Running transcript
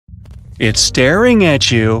It's staring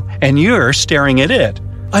at you, and you're staring at it.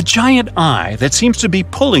 A giant eye that seems to be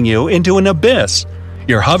pulling you into an abyss.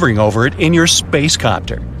 You're hovering over it in your space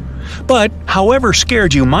copter. But however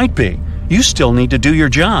scared you might be, you still need to do your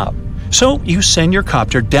job. So you send your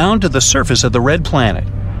copter down to the surface of the red planet.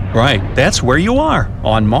 Right, that's where you are,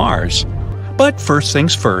 on Mars. But first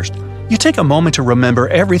things first, you take a moment to remember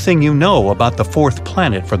everything you know about the fourth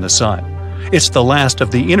planet from the Sun. It's the last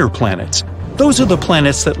of the inner planets. Those are the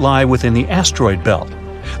planets that lie within the asteroid belt.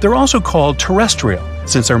 They're also called terrestrial,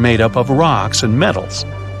 since they're made up of rocks and metals.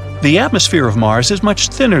 The atmosphere of Mars is much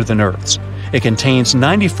thinner than Earth's. It contains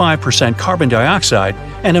 95% carbon dioxide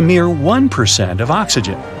and a mere 1% of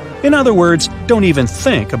oxygen. In other words, don't even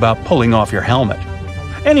think about pulling off your helmet.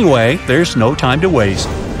 Anyway, there's no time to waste.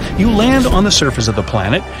 You land on the surface of the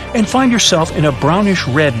planet and find yourself in a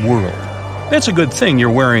brownish-red world. That's a good thing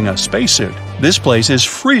you're wearing a spacesuit. This place is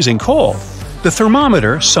freezing cold. The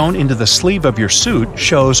thermometer sewn into the sleeve of your suit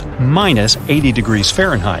shows minus 80 degrees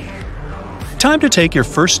Fahrenheit. Time to take your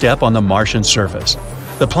first step on the Martian surface.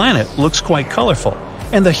 The planet looks quite colorful,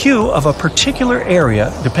 and the hue of a particular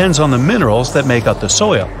area depends on the minerals that make up the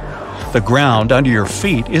soil. The ground under your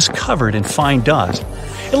feet is covered in fine dust.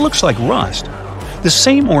 It looks like rust. The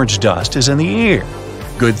same orange dust is in the air.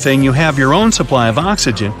 Good thing you have your own supply of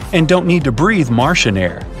oxygen and don't need to breathe Martian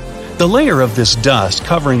air. The layer of this dust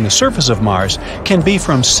covering the surface of Mars can be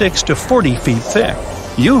from 6 to 40 feet thick.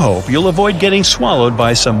 You hope you'll avoid getting swallowed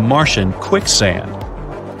by some Martian quicksand.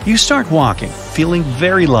 You start walking, feeling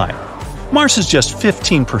very light. Mars is just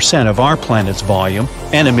 15% of our planet's volume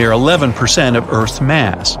and a mere 11% of Earth's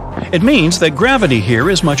mass. It means that gravity here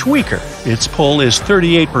is much weaker. Its pull is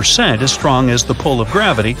 38% as strong as the pull of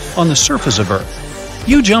gravity on the surface of Earth.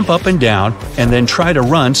 You jump up and down and then try to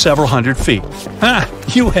run several hundred feet. Ha!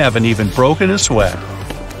 You haven't even broken a sweat.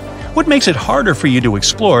 What makes it harder for you to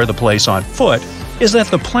explore the place on foot is that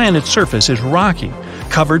the planet's surface is rocky,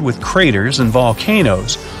 covered with craters and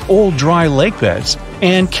volcanoes, old dry lake beds,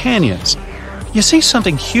 and canyons. You see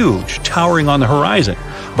something huge towering on the horizon,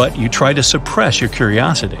 but you try to suppress your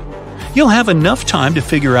curiosity. You'll have enough time to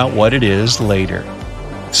figure out what it is later.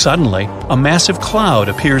 Suddenly, a massive cloud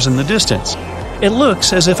appears in the distance. It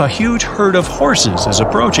looks as if a huge herd of horses is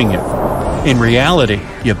approaching you. In reality,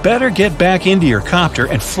 you better get back into your copter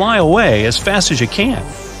and fly away as fast as you can.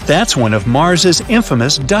 That's one of Mars's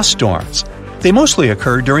infamous dust storms. They mostly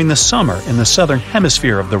occur during the summer in the southern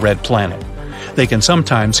hemisphere of the red planet. They can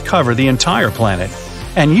sometimes cover the entire planet,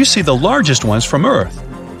 and you see the largest ones from Earth.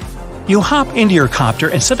 You hop into your copter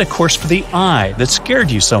and set a course for the eye that scared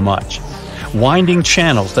you so much. Winding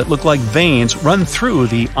channels that look like veins run through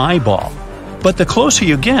the eyeball. But the closer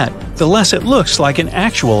you get, the less it looks like an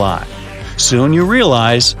actual eye. Soon you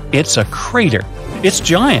realize it's a crater. It's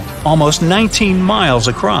giant, almost 19 miles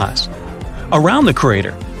across. Around the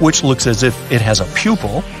crater, which looks as if it has a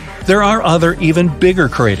pupil, there are other even bigger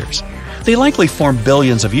craters. They likely formed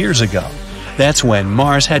billions of years ago. That's when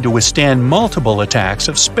Mars had to withstand multiple attacks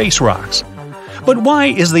of space rocks. But why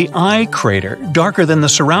is the eye crater darker than the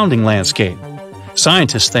surrounding landscape?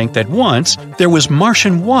 Scientists think that once there was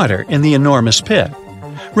Martian water in the enormous pit.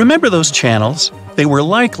 Remember those channels? They were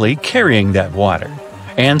likely carrying that water.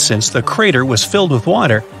 And since the crater was filled with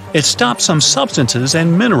water, it stopped some substances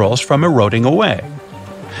and minerals from eroding away.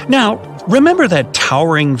 Now, remember that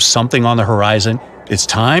towering something on the horizon? It's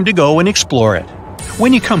time to go and explore it.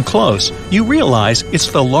 When you come close, you realize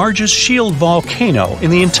it's the largest shield volcano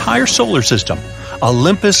in the entire solar system,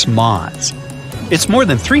 Olympus Mons. It's more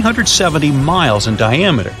than 370 miles in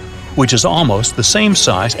diameter, which is almost the same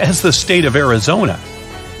size as the state of Arizona.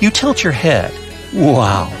 You tilt your head.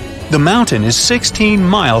 Wow! The mountain is 16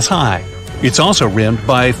 miles high. It's also rimmed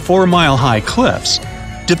by 4-mile-high cliffs.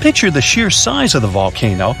 To picture the sheer size of the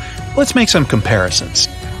volcano, let's make some comparisons.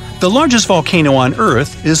 The largest volcano on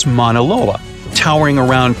Earth is Mauna Loa, towering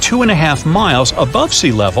around 2.5 miles above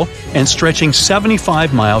sea level and stretching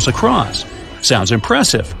 75 miles across. Sounds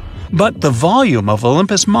impressive. But the volume of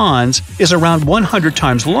Olympus Mons is around 100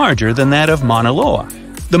 times larger than that of Mauna Loa.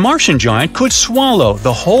 The Martian giant could swallow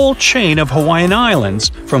the whole chain of Hawaiian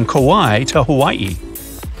Islands from Kauai to Hawaii.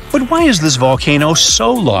 But why is this volcano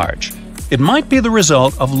so large? It might be the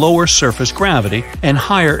result of lower surface gravity and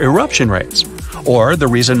higher eruption rates. Or the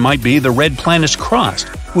reason might be the red planet's crust,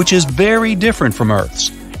 which is very different from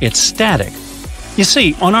Earth's. It's static. You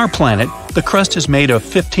see, on our planet, the crust is made of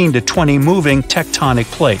 15 to 20 moving tectonic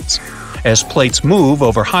plates. As plates move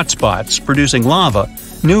over hot spots producing lava,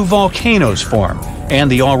 new volcanoes form,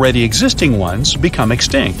 and the already existing ones become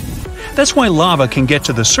extinct. That's why lava can get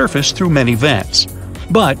to the surface through many vents.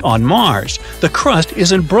 But on Mars, the crust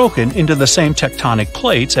isn't broken into the same tectonic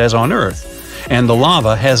plates as on Earth, and the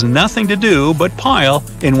lava has nothing to do but pile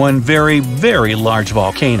in one very, very large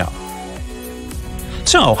volcano.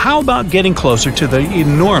 So, how about getting closer to the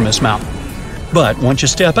enormous mountain? But once you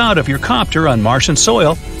step out of your copter on Martian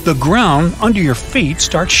soil, the ground under your feet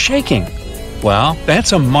starts shaking. Well,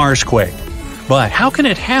 that's a Marsquake. But how can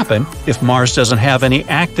it happen if Mars doesn't have any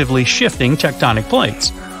actively shifting tectonic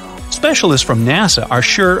plates? Specialists from NASA are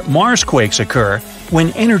sure Marsquakes occur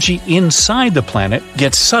when energy inside the planet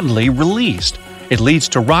gets suddenly released. It leads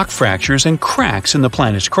to rock fractures and cracks in the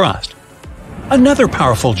planet's crust. Another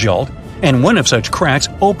powerful jolt, and one of such cracks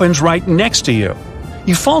opens right next to you.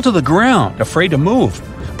 You fall to the ground, afraid to move,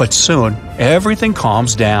 but soon everything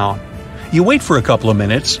calms down. You wait for a couple of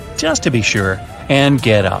minutes, just to be sure, and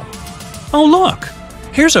get up. Oh look!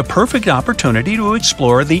 Here's a perfect opportunity to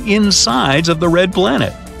explore the insides of the red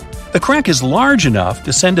planet. The crack is large enough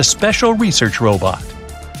to send a special research robot.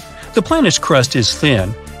 The planet's crust is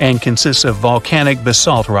thin and consists of volcanic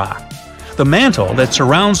basalt rock. The mantle that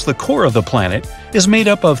surrounds the core of the planet is made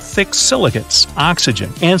up of thick silicates,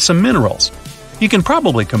 oxygen, and some minerals. You can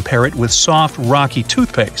probably compare it with soft, rocky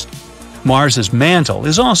toothpaste. Mars's mantle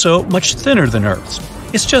is also much thinner than Earth's.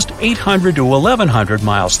 It's just 800 to 1100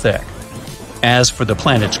 miles thick. As for the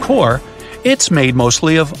planet's core, it's made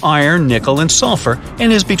mostly of iron, nickel, and sulfur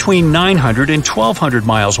and is between 900 and 1200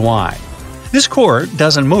 miles wide. This core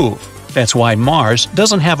doesn't move. That's why Mars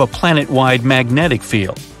doesn't have a planet-wide magnetic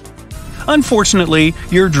field. Unfortunately,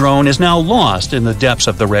 your drone is now lost in the depths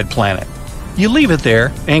of the red planet. You leave it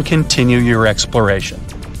there and continue your exploration.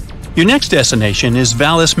 Your next destination is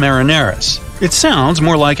Valles Marineris. It sounds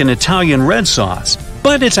more like an Italian red sauce,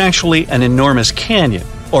 but it's actually an enormous canyon,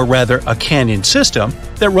 or rather a canyon system,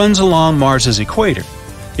 that runs along Mars's equator.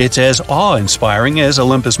 It's as awe-inspiring as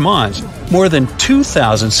Olympus Mons, more than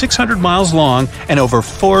 2,600 miles long and over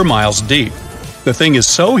 4 miles deep. The thing is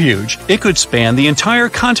so huge, it could span the entire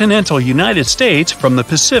continental United States from the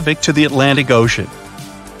Pacific to the Atlantic Ocean.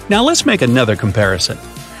 Now let's make another comparison.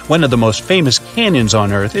 One of the most famous canyons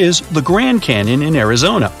on Earth is the Grand Canyon in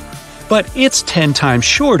Arizona, but it's 10 times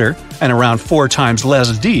shorter and around 4 times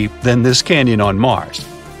less deep than this canyon on Mars.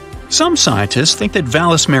 Some scientists think that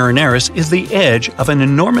Valles Marineris is the edge of an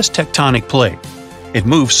enormous tectonic plate. It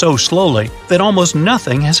moves so slowly that almost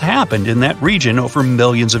nothing has happened in that region over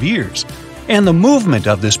millions of years, and the movement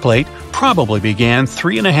of this plate probably began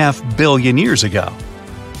 3.5 billion years ago.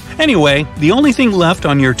 Anyway, the only thing left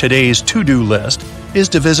on your today's to-do list is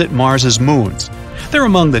to visit Mars's moons. They're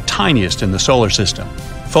among the tiniest in the solar system.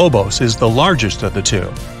 Phobos is the largest of the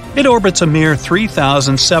two. It orbits a mere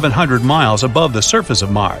 3,700 miles above the surface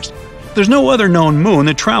of Mars. There's no other known moon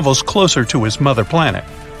that travels closer to its mother planet.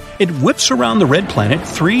 It whips around the red planet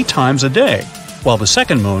 3 times a day, while the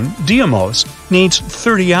second moon, Deimos, needs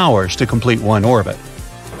 30 hours to complete one orbit.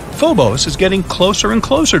 Phobos is getting closer and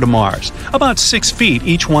closer to Mars, about 6 feet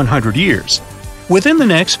each 100 years. Within the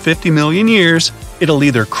next 50 million years, it'll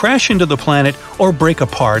either crash into the planet or break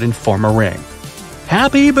apart and form a ring.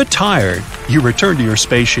 Happy but tired, you return to your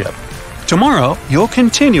spaceship. Tomorrow, you'll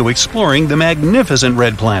continue exploring the magnificent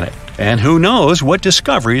red planet, and who knows what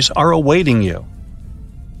discoveries are awaiting you.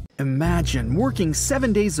 Imagine working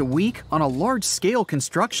 7 days a week on a large-scale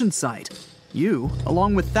construction site. You,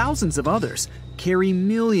 along with thousands of others, carry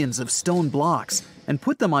millions of stone blocks and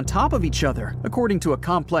put them on top of each other according to a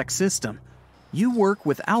complex system. You work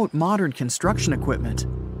without modern construction equipment.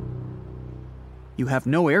 You have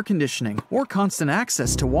no air conditioning or constant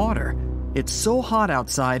access to water. It's so hot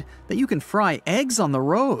outside that you can fry eggs on the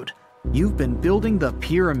road. You've been building the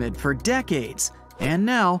pyramid for decades, and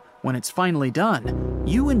now, when it's finally done,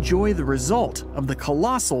 you enjoy the result of the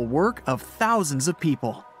colossal work of thousands of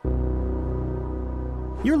people.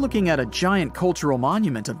 You're looking at a giant cultural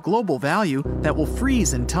monument of global value that will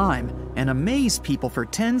freeze in time and amaze people for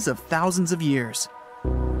tens of thousands of years.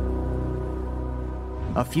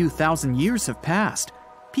 A few thousand years have passed.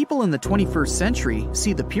 People in the 21st century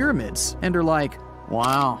see the pyramids and are like,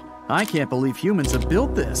 "Wow, I can't believe humans have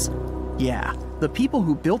built this." Yeah, the people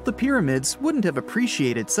who built the pyramids wouldn't have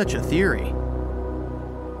appreciated such a theory.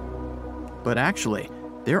 But actually,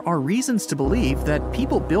 there are reasons to believe that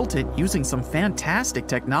people built it using some fantastic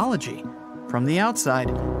technology. From the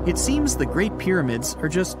outside, it seems the Great Pyramids are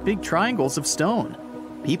just big triangles of stone.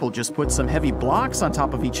 People just put some heavy blocks on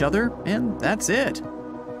top of each other, and that's it.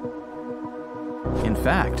 In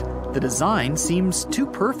fact, the design seems too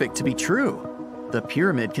perfect to be true. The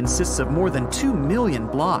pyramid consists of more than 2 million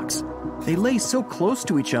blocks. They lay so close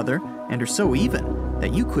to each other and are so even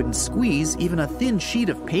that you couldn't squeeze even a thin sheet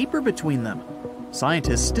of paper between them.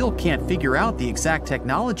 Scientists still can't figure out the exact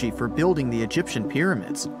technology for building the Egyptian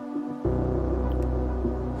pyramids.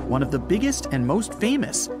 One of the biggest and most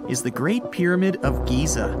famous is the Great Pyramid of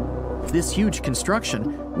Giza. This huge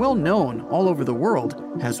construction, well known all over the world,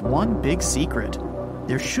 has one big secret.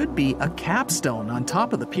 There should be a capstone on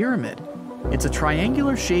top of the pyramid. It's a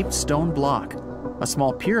triangular-shaped stone block, a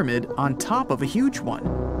small pyramid on top of a huge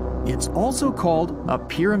one. It's also called a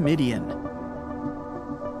pyramidion.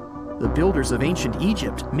 The builders of ancient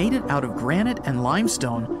Egypt made it out of granite and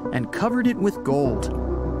limestone and covered it with gold.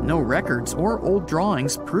 No records or old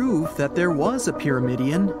drawings prove that there was a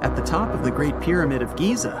pyramidion at the top of the Great Pyramid of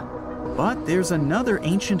Giza. But there's another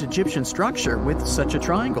ancient Egyptian structure with such a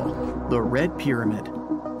triangle, the Red Pyramid.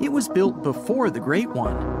 It was built before the Great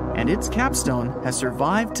One, and its capstone has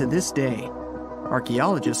survived to this day.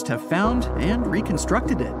 Archaeologists have found and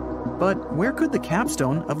reconstructed it. But where could the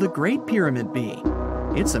capstone of the Great Pyramid be?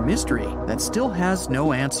 It's a mystery that still has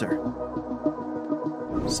no answer.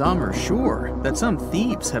 Some are sure that some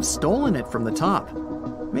thieves have stolen it from the top.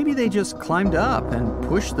 Maybe they just climbed up and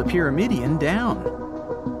pushed the pyramidion down.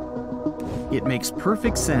 It makes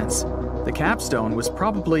perfect sense. The capstone was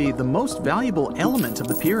probably the most valuable element of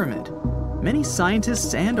the pyramid. Many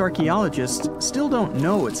scientists and archaeologists still don't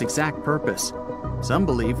know its exact purpose. Some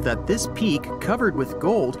believe that this peak covered with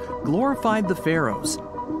gold glorified the pharaohs.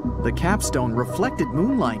 The capstone reflected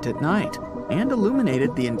moonlight at night and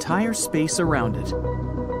illuminated the entire space around it.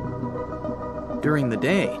 During the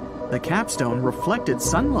day, the capstone reflected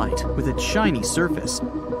sunlight with its shiny surface.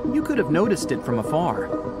 You could have noticed it from afar.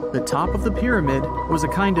 The top of the pyramid was a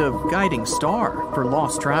kind of guiding star for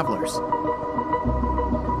lost travelers.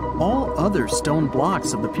 All other stone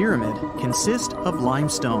blocks of the pyramid consist of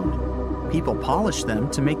limestone. People polished them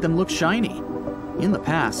to make them look shiny. In the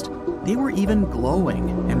past, they were even glowing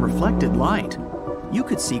and reflected light. You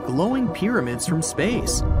could see glowing pyramids from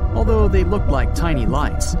space, although they looked like tiny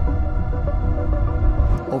lights.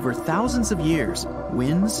 Over thousands of years,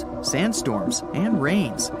 winds, sandstorms, and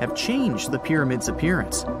rains have changed the pyramid's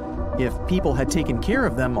appearance. If people had taken care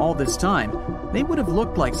of them all this time, they would have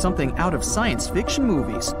looked like something out of science fiction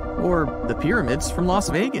movies, or the pyramids from Las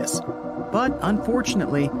Vegas. But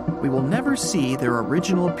unfortunately, we will never see their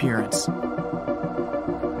original appearance.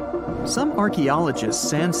 Some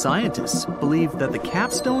archaeologists and scientists believe that the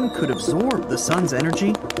capstone could absorb the sun's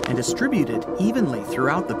energy and distribute it evenly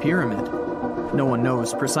throughout the pyramid. No one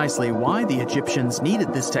knows precisely why the Egyptians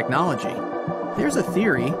needed this technology. There's a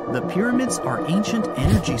theory the pyramids are ancient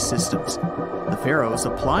energy systems. The pharaohs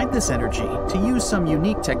applied this energy to use some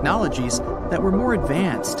unique technologies that were more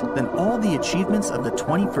advanced than all the achievements of the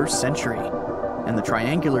 21st century. And the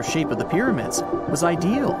triangular shape of the pyramids was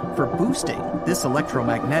ideal for boosting this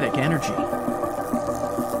electromagnetic energy.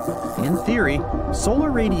 In theory,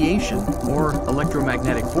 solar radiation, or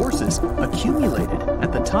electromagnetic forces, accumulated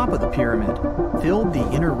at the top of the pyramid, filled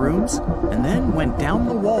the inner rooms, and then went down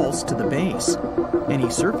the walls to the base. Any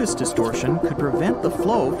surface distortion could prevent the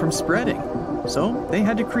flow from spreading, so they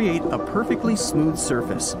had to create a perfectly smooth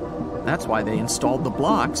surface. That's why they installed the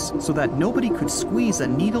blocks so that nobody could squeeze a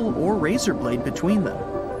needle or razor blade between them.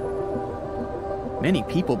 Many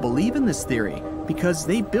people believe in this theory because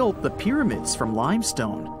they built the pyramids from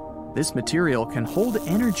limestone. This material can hold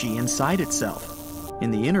energy inside itself. In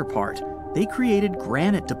the inner part, they created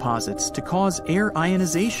granite deposits to cause air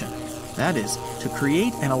ionization, that is, to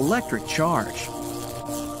create an electric charge.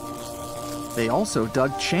 They also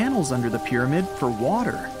dug channels under the pyramid for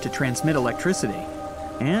water to transmit electricity.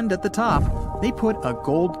 And at the top, they put a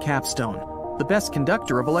gold capstone, the best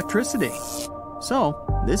conductor of electricity.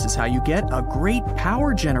 So, this is how you get a great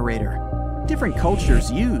power generator. Different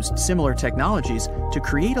cultures used similar technologies to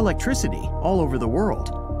create electricity all over the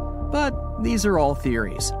world. But these are all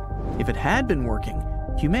theories. If it had been working,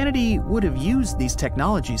 humanity would have used these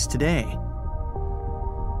technologies today.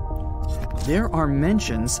 There are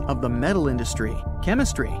mentions of the metal industry,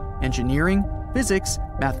 chemistry, engineering, physics,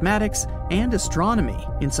 mathematics, and astronomy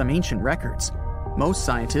in some ancient records. Most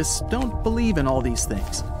scientists don't believe in all these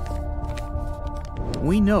things.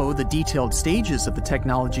 We know the detailed stages of the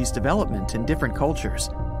technology's development in different cultures.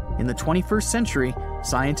 In the 21st century,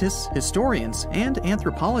 scientists, historians, and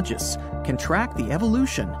anthropologists can track the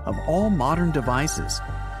evolution of all modern devices.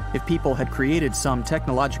 If people had created some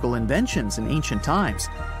technological inventions in ancient times,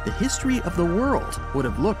 the history of the world would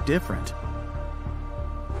have looked different.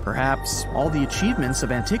 Perhaps all the achievements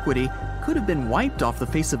of antiquity could have been wiped off the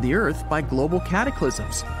face of the earth by global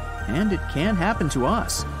cataclysms. And it can happen to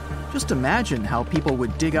us. Just imagine how people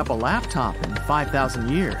would dig up a laptop in 5,000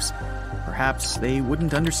 years. Perhaps they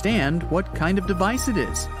wouldn't understand what kind of device it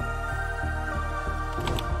is.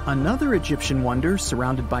 Another Egyptian wonder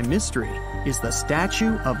surrounded by mystery is the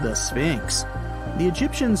statue of the Sphinx. The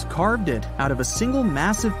Egyptians carved it out of a single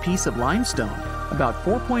massive piece of limestone about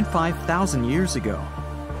 4.5 thousand years ago.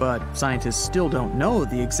 But scientists still don't know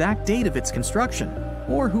the exact date of its construction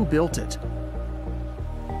or who built it.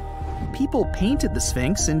 People painted the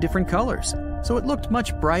Sphinx in different colors, so it looked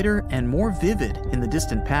much brighter and more vivid in the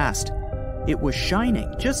distant past. It was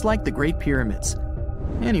shining just like the Great Pyramids.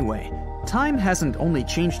 Anyway, time hasn't only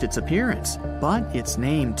changed its appearance, but its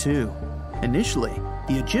name too. Initially,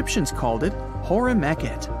 the Egyptians called it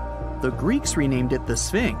Horemeket. The Greeks renamed it the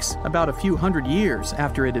Sphinx about a few hundred years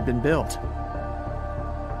after it had been built.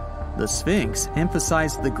 The Sphinx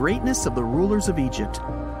emphasized the greatness of the rulers of Egypt.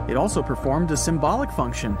 It also performed a symbolic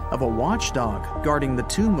function of a watchdog guarding the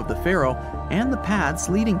tomb of the pharaoh and the paths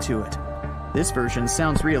leading to it. This version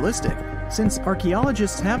sounds realistic, since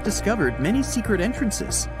archaeologists have discovered many secret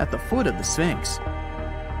entrances at the foot of the Sphinx.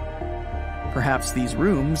 Perhaps these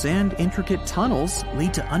rooms and intricate tunnels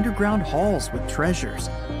lead to underground halls with treasures.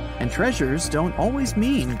 And treasures don't always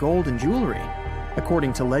mean gold and jewelry.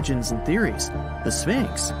 According to legends and theories, the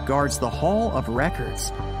Sphinx guards the Hall of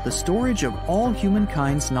Records, the storage of all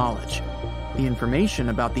humankind's knowledge. The information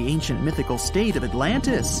about the ancient mythical state of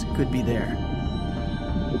Atlantis could be there.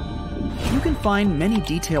 You can find many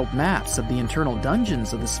detailed maps of the internal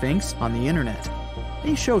dungeons of the Sphinx on the internet.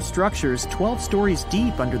 They show structures 12 stories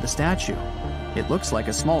deep under the statue. It looks like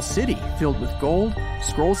a small city filled with gold,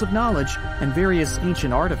 scrolls of knowledge, and various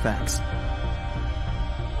ancient artifacts.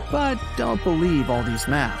 But don't believe all these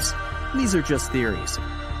maps. These are just theories.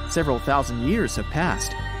 Several thousand years have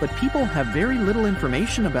passed, but people have very little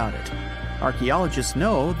information about it. Archaeologists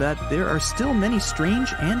know that there are still many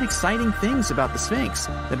strange and exciting things about the Sphinx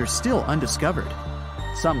that are still undiscovered.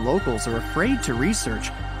 Some locals are afraid to research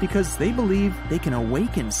because they believe they can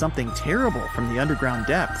awaken something terrible from the underground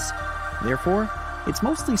depths. Therefore, it's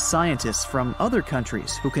mostly scientists from other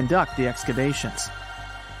countries who conduct the excavations.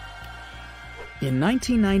 In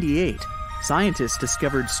 1998, scientists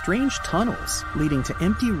discovered strange tunnels leading to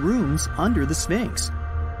empty rooms under the Sphinx.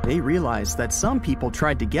 They realized that some people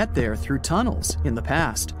tried to get there through tunnels in the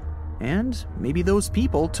past, and maybe those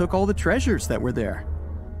people took all the treasures that were there.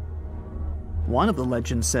 One of the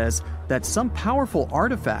legends says that some powerful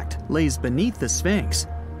artifact lays beneath the Sphinx.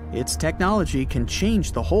 Its technology can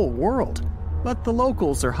change the whole world, but the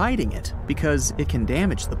locals are hiding it because it can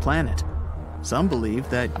damage the planet. Some believe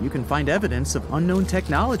that you can find evidence of unknown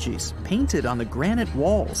technologies painted on the granite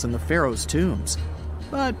walls in the pharaoh's tombs.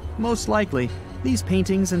 But most likely, these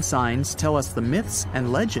paintings and signs tell us the myths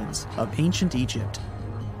and legends of ancient Egypt.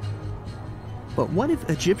 But what if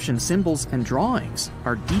Egyptian symbols and drawings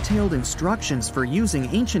are detailed instructions for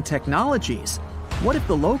using ancient technologies? What if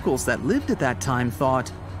the locals that lived at that time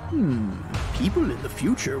thought, people in the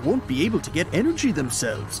future won't be able to get energy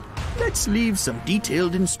themselves. Let's leave some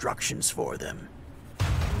detailed instructions for them.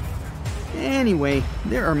 Anyway,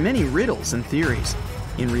 there are many riddles and theories.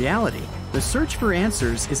 In reality, the search for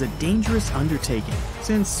answers is a dangerous undertaking,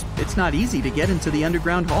 since it's not easy to get into the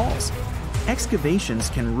underground halls. Excavations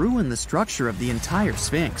can ruin the structure of the entire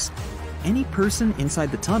Sphinx. Any person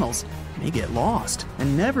inside the tunnels may get lost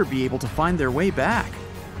and never be able to find their way back.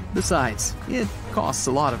 Besides, it costs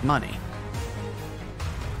a lot of money.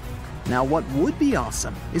 Now, what would be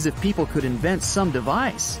awesome is if people could invent some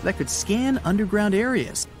device that could scan underground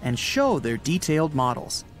areas and show their detailed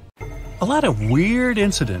models. A lot of weird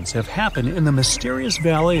incidents have happened in the mysterious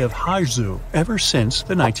valley of horseshoe ever since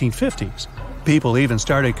the 1950s. People even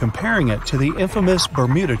started comparing it to the infamous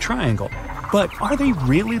Bermuda Triangle. But are they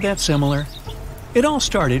really that similar? It all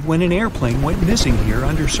started when an airplane went missing here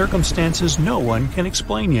under circumstances no one can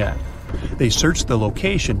explain yet. They searched the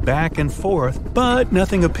location back and forth, but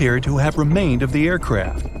nothing appeared to have remained of the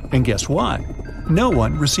aircraft. And guess what? No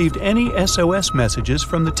one received any SOS messages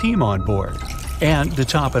from the team on board. And to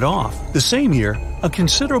top it off, the same year, a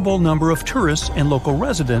considerable number of tourists and local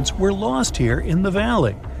residents were lost here in the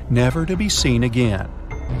valley, never to be seen again.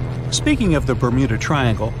 Speaking of the Bermuda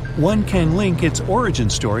Triangle, one can link its origin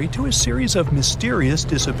story to a series of mysterious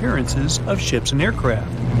disappearances of ships and aircraft,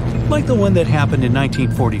 like the one that happened in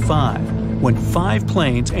 1945, when 5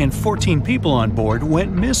 planes and 14 people on board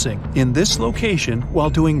went missing in this location while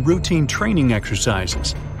doing routine training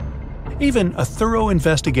exercises. Even a thorough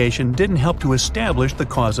investigation didn't help to establish the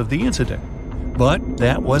cause of the incident. But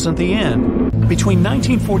that wasn't the end. Between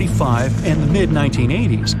 1945 and the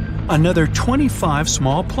mid-1980s, another 25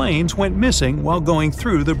 small planes went missing while going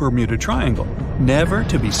through the Bermuda Triangle, never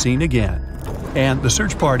to be seen again. And the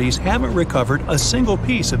search parties haven't recovered a single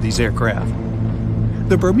piece of these aircraft.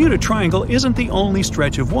 The Bermuda Triangle isn't the only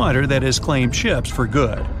stretch of water that has claimed ships for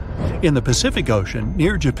good. In the Pacific Ocean,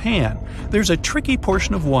 near Japan, there's a tricky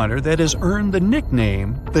portion of water that has earned the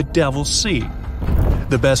nickname the Devil's Sea.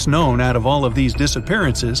 The best known out of all of these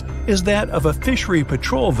disappearances is that of a fishery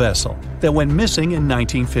patrol vessel that went missing in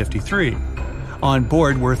 1953. On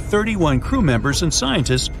board were 31 crew members and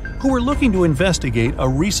scientists who were looking to investigate a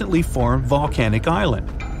recently formed volcanic island.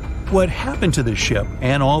 What happened to the ship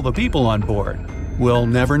and all the people on board? We'll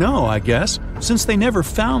never know, I guess, since they never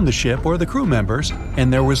found the ship or the crew members,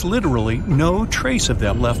 and there was literally no trace of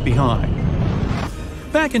them left behind.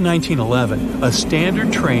 Back in 1911, a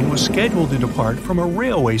standard train was scheduled to depart from a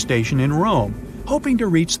railway station in Rome, hoping to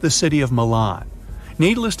reach the city of Milan.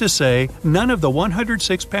 Needless to say, none of the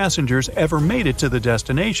 106 passengers ever made it to the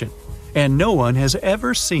destination, and no one has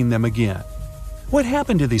ever seen them again. What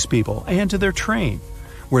happened to these people and to their train?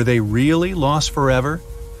 Were they really lost forever?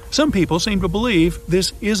 Some people seem to believe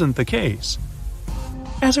this isn't the case.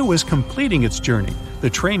 As it was completing its journey, the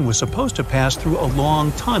train was supposed to pass through a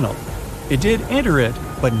long tunnel. It did enter it,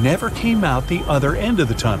 but never came out the other end of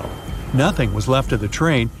the tunnel. Nothing was left of the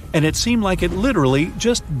train, and it seemed like it literally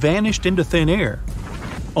just vanished into thin air.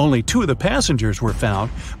 Only 2 of the passengers were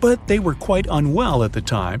found, but they were quite unwell at the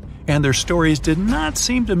time, and their stories did not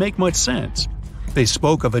seem to make much sense. They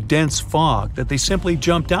spoke of a dense fog that they simply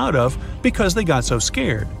jumped out of because they got so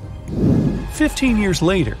scared. 15 years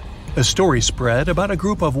later, a story spread about a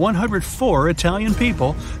group of 104 Italian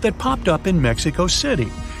people that popped up in Mexico City,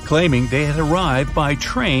 claiming they had arrived by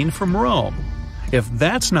train from Rome. If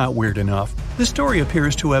that's not weird enough, the story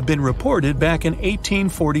appears to have been reported back in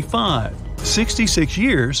 1845, 66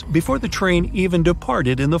 years before the train even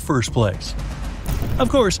departed in the first place. Of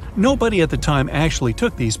course, nobody at the time actually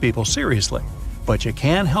took these people seriously. But you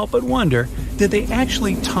can't help but wonder, did they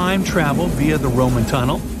actually time travel via the Roman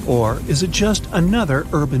tunnel, or is it just another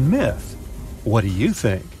urban myth? What do you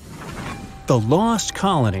think? The Lost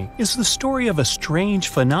Colony is the story of a strange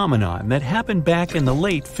phenomenon that happened back in the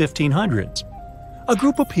late 1500s. A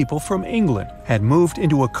group of people from England had moved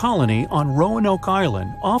into a colony on Roanoke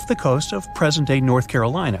Island off the coast of present-day North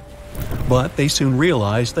Carolina, but they soon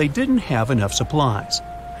realized they didn't have enough supplies.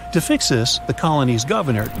 To fix this, the colony's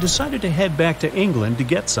governor decided to head back to England to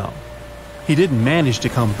get some. He didn't manage to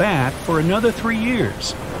come back for another 3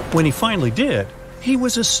 years. When he finally did, he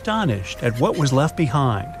was astonished at what was left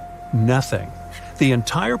behind. Nothing. The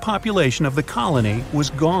entire population of the colony was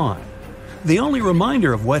gone. The only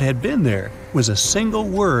reminder of what had been there was a single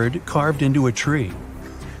word carved into a tree.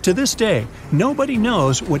 To this day, nobody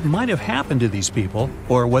knows what might have happened to these people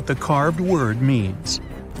or what the carved word means.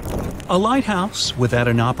 A lighthouse without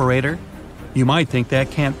an operator? You might think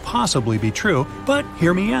that can't possibly be true, but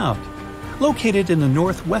hear me out. Located in the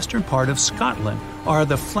northwestern part of Scotland are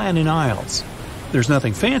the Flannan Isles. There's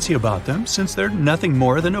nothing fancy about them since they're nothing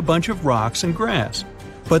more than a bunch of rocks and grass.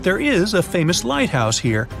 But there is a famous lighthouse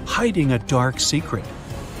here hiding a dark secret.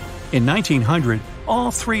 In 1900,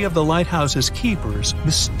 all 3 of the lighthouse's keepers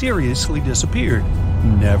mysteriously disappeared,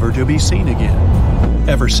 never to be seen again.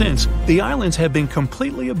 Ever since, the islands have been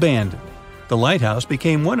completely abandoned. The lighthouse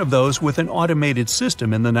became one of those with an automated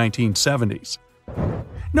system in the 1970s.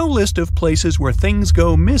 No list of places where things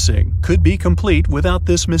go missing could be complete without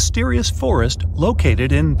this mysterious forest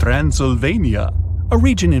located in Transylvania, a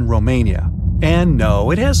region in Romania. And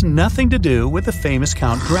no, it has nothing to do with the famous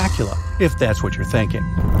Count Dracula, if that's what you're thinking.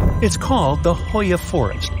 It's called the Hoya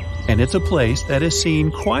Forest, and it's a place that has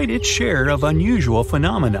seen quite its share of unusual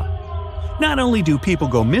phenomena. Not only do people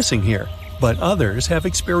go missing here, but others have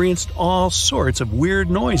experienced all sorts of weird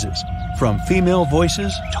noises, from female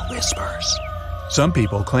voices to whispers. Some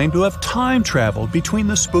people claim to have time traveled between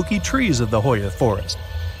the spooky trees of the Hoya Forest.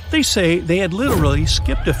 They say they had literally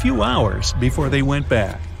skipped a few hours before they went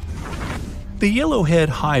back. The Yellowhead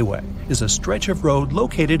Highway is a stretch of road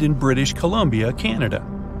located in British Columbia, Canada.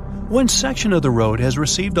 One section of the road has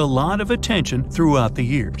received a lot of attention throughout the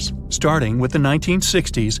years, starting with the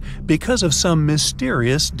 1960s because of some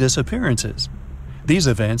mysterious disappearances. These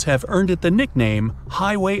events have earned it the nickname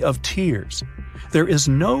Highway of Tears. There is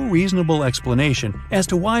no reasonable explanation as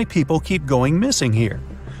to why people keep going missing here.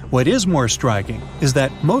 What is more striking is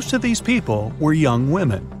that most of these people were young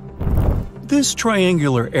women. This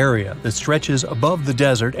triangular area that stretches above the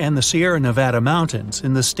desert and the Sierra Nevada mountains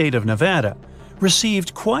in the state of Nevada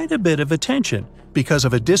received quite a bit of attention because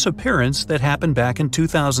of a disappearance that happened back in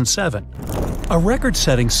 2007. A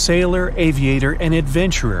record-setting sailor, aviator, and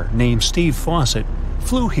adventurer named Steve Fawcett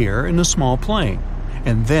flew here in a small plane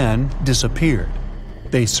and then disappeared.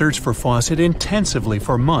 They searched for Fawcett intensively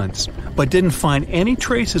for months, but didn't find any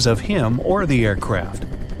traces of him or the aircraft.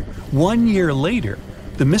 1 year later,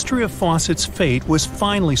 The mystery of Fawcett's fate was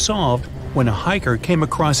finally solved when a hiker came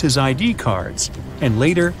across his ID cards, and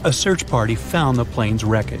later a search party found the plane's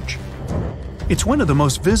wreckage. It's one of the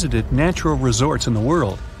most visited natural resorts in the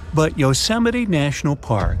world, but Yosemite National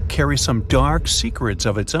Park carries some dark secrets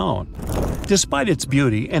of its own. Despite its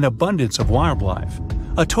beauty and abundance of wildlife,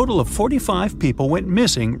 a total of 45 people went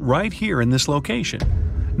missing right here in this location.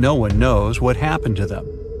 No one knows what happened to them.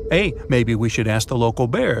 Hey, maybe we should ask the local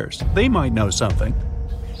bears. They might know something.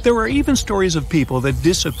 There are even stories of people that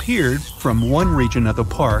disappeared from one region of the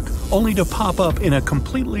park only to pop up in a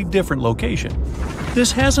completely different location.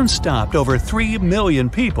 This hasn't stopped over 3 million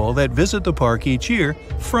people that visit the park each year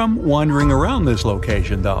from wandering around this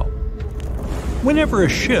location, though. Whenever a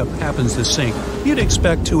ship happens to sink, you'd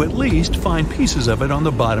expect to at least find pieces of it on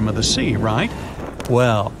the bottom of the sea, right?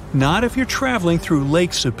 Well, not if you're traveling through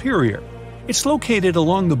Lake Superior. It's located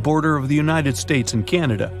along the border of the United States and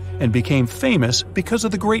Canada, and became famous because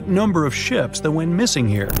of the great number of ships that went missing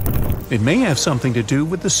here. It may have something to do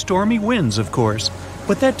with the stormy winds, of course,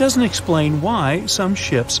 but that doesn't explain why some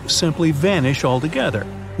ships simply vanish altogether,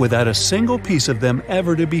 without a single piece of them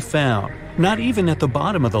ever to be found, not even at the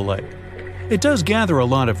bottom of the lake. It does gather a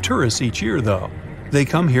lot of tourists each year, though. They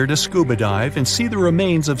come here to scuba dive and see the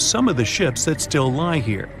remains of some of the ships that still lie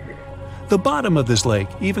here. The bottom of this lake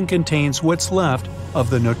even contains what's left of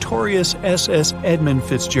the notorious SS Edmund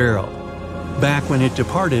Fitzgerald. Back when it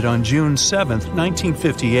departed on June 7,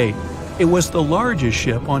 1958, it was the largest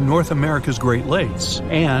ship on North America's Great Lakes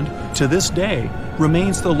and, to this day,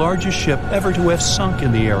 remains the largest ship ever to have sunk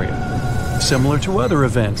in the area. Similar to other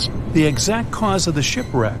events, the exact cause of the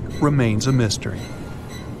shipwreck remains a mystery.